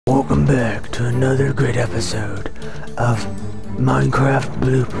Welcome back to another great episode of Minecraft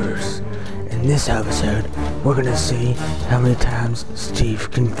Bloopers. In this episode, we're gonna see how many times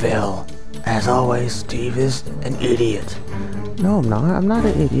Steve can fail. As always, Steve is an idiot. No, I'm not. I'm not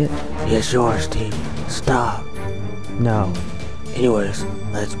an idiot. Yes, you are, Steve. Stop. No. Anyways,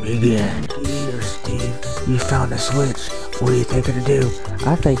 let's begin. Here, Steve, you found a switch. What do you think it'll do?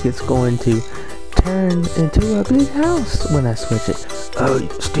 I think it's going to turn into a big house when I switch it. Oh,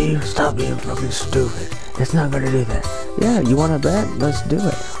 Steve, stop being fucking stupid. It's not gonna do that. Yeah, you wanna bet? Let's do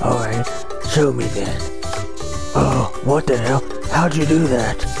it. Alright, show me then. Oh, what the hell? How'd you do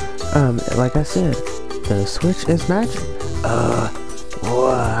that? Like I said, the switch is magic.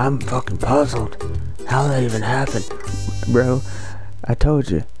 Well, I'm fucking puzzled. How'd that even happen? Bro, I told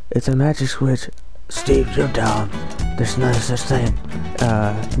you, it's a magic switch. Steve, you're dumb. There's no such thing.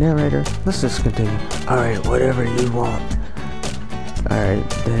 Narrator, let's just continue. Alright, whatever you want. Alright,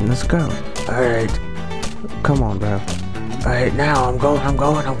 then let's go. Alright. Come on, bro. Alright, now I'm going.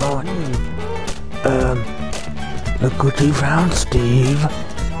 Look what you found, Steve.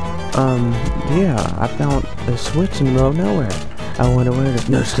 Yeah, I found a switch in the middle of nowhere. I wonder where it is.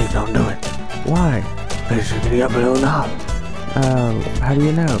 No, Steve, don't do it. Why? Because you're gonna get blown up. How do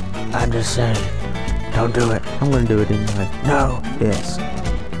you know? I'm just saying. Don't do it. I'm gonna do it anyway. No. Yes.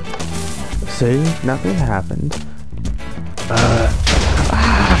 See? Nothing happened.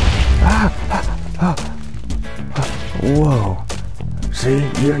 Whoa. See?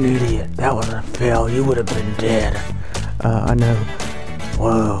 You're an idiot. That was a fail. You would have been dead. I know.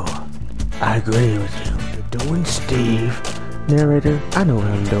 Whoa. I agree with you. You're doing, Steve. Narrator, I know what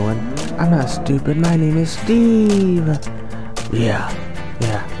I'm doing. I'm not stupid. My name is Steve. Yeah,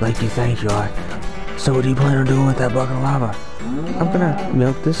 like you think you are. So what do you plan on doing with that bucket of lava? I'm gonna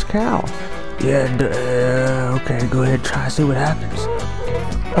milk this cow. Yeah, okay, go ahead, try, see what happens.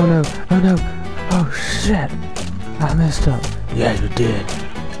 Oh no, oh shit. I messed up. Yeah, you did.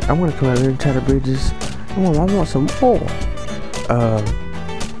 I wanna come over here and try to bridge this. I want some more.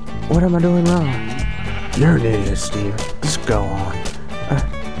 What am I doing wrong? You're an idiot, Steve. Just go on.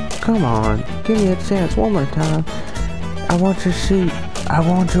 Come on, give me a chance one more time. I want your sheep. I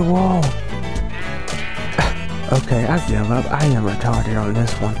want your wall. Okay, I give up. I am retarded on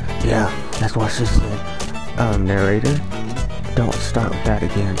this one. Yeah, that's what she said. Narrator, don't start with that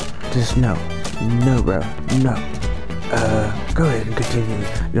again. Just no. No, bro. No. Go ahead and continue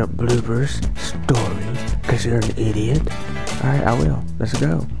your bloopers story, because you're an idiot. Alright, I will. Let's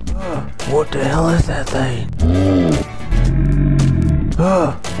go. What the hell is that thing?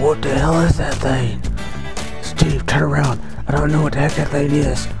 What the hell is that thing? Steve, turn around. I don't know what the heck that thing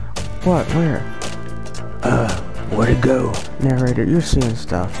is. What? Where? Where'd it go? Narrator, you're seeing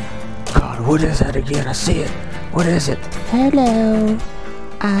stuff. God, what is that again? I see it. What is it? Hello,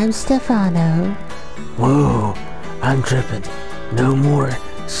 I'm Stefano. Whoa, I'm tripping. No more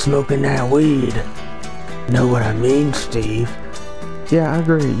smoking that weed. Know what I mean, Steve? Yeah, I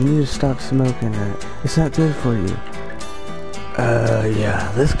agree. You need to stop smoking that. It's not good for you.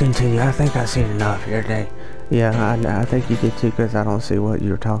 Yeah, let's continue. I think I've seen enough here today. Yeah, I think you did too, because I don't see what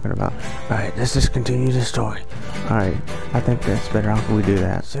you're talking about. Alright, let's just continue the story. Alright, I think that's better off if we do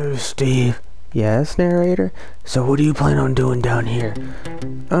that. So, Steve. Yes, narrator? So what do you plan on doing down here?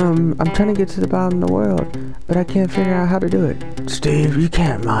 I'm trying to get to the bottom of the world, but I can't figure out how to do it. Steve, you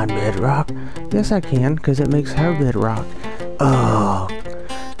can't mine bedrock. Yes, I can, because it makes her bedrock. Oh,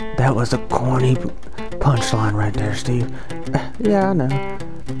 that was a corny punchline right there, Steve. Yeah, I know.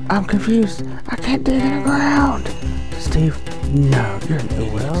 I'm confused. I can't dig in the ground. Steve, no, you're an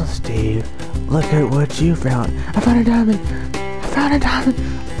idiot. Well, Steve, look at what you found. I found a diamond. I found a diamond.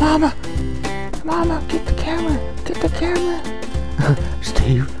 Mama, get the camera. Get the camera.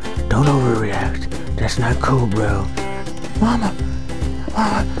 Steve, don't overreact. That's not cool, bro. Mama,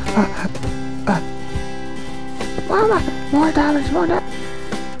 more diamonds,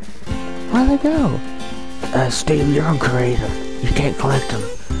 Where'd they go? Steve, you're uncreative. You can't collect them.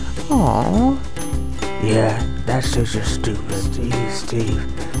 Aww. Yeah, that's just stupid. Steve,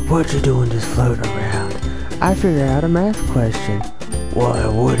 what you doing just floating around? I figured out a math question.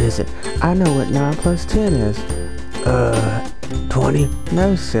 What is it? I know what 9 plus 10 is. 20?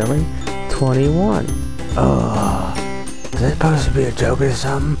 No, silly. 21. Is that supposed to be a joke or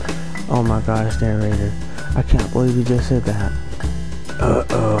something? Oh my gosh, narrator. I can't believe you just said that.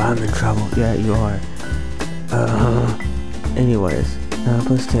 I'm in trouble. Yeah, you are. Anyways, 9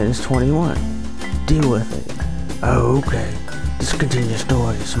 plus 10 is 21. Deal with it. Oh, okay. Just continue your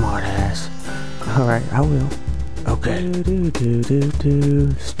story, smart ass. Alright, I will. Okay.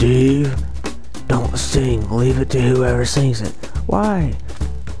 Steve, don't sing. Leave it to whoever sings it. Why?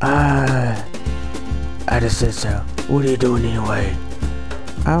 I just said so. What are you doing anyway?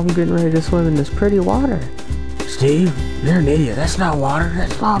 I'm getting ready to swim in this pretty water. Steve, you're an idiot. That's not water,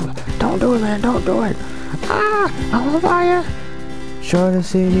 that's lava. Don't do it, man, don't do it. I'm on fire. Sure to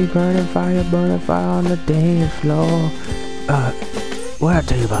see me burning fire on the dance floor. What I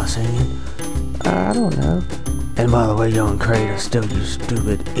tell you about singing? I don't know. And by the way, you're on creative still, you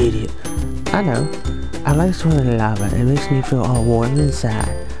stupid idiot. I know. I like swimming in lava. It makes me feel all warm inside.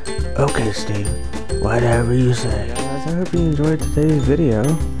 Okay, Steve. Whatever you say. Guys, I hope you enjoyed today's video.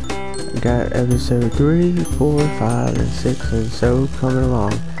 Got episode 3, 4, 5, and 6 and so coming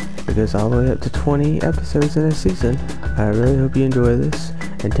along. It goes all the way up to 20 episodes in a season. I really hope you enjoy this.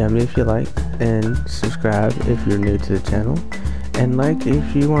 And tell me if you like. And subscribe if you're new to the channel. And like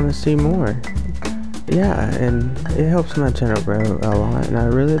if you want to see more. Yeah, and it helps my channel grow a lot. And I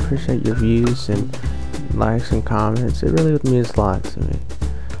really appreciate your views and likes and comments. It really means a lot to me.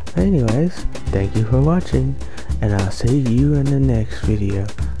 Anyways, thank you for watching. And I'll see you in the next video.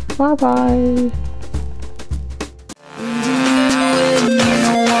 Bye bye.